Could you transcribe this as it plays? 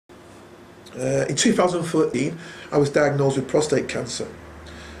In 2013, I was diagnosed with prostate cancer,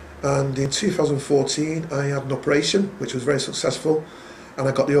 and in 2014 I had an operation which was very successful, and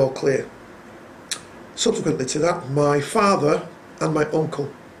I got the all clear. Subsequently to that, my father and my uncle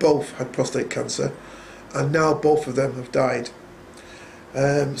both had prostate cancer, and now both of them have died.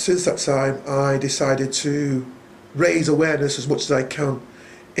 Since that time, I decided to raise awareness as much as I can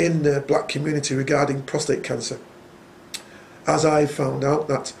in the black community regarding prostate cancer, as I found out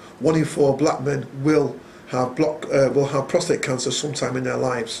that 1 in 4 black men will have prostate cancer sometime in their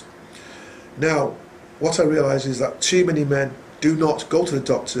lives. Now, what I realise is that too many men do not go to the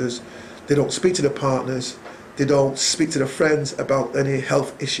doctors, they don't speak to their partners, they don't speak to their friends about any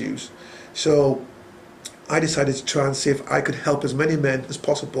health issues. So I decided to try and see if I could help as many men as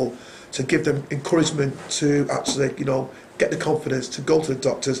possible, to give them encouragement to actually, get the confidence to go to the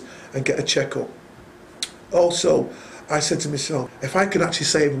doctors and get a checkup. Also, I said to myself, if I can actually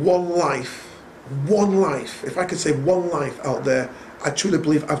save one life, if I can save one life out there, I truly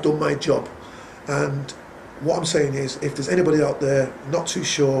believe I've done my job. And what I'm saying is, if there's anybody out there not too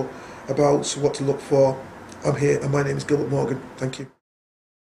sure about what to look for, I'm here, and my name is Gilbert Morgan. Thank you.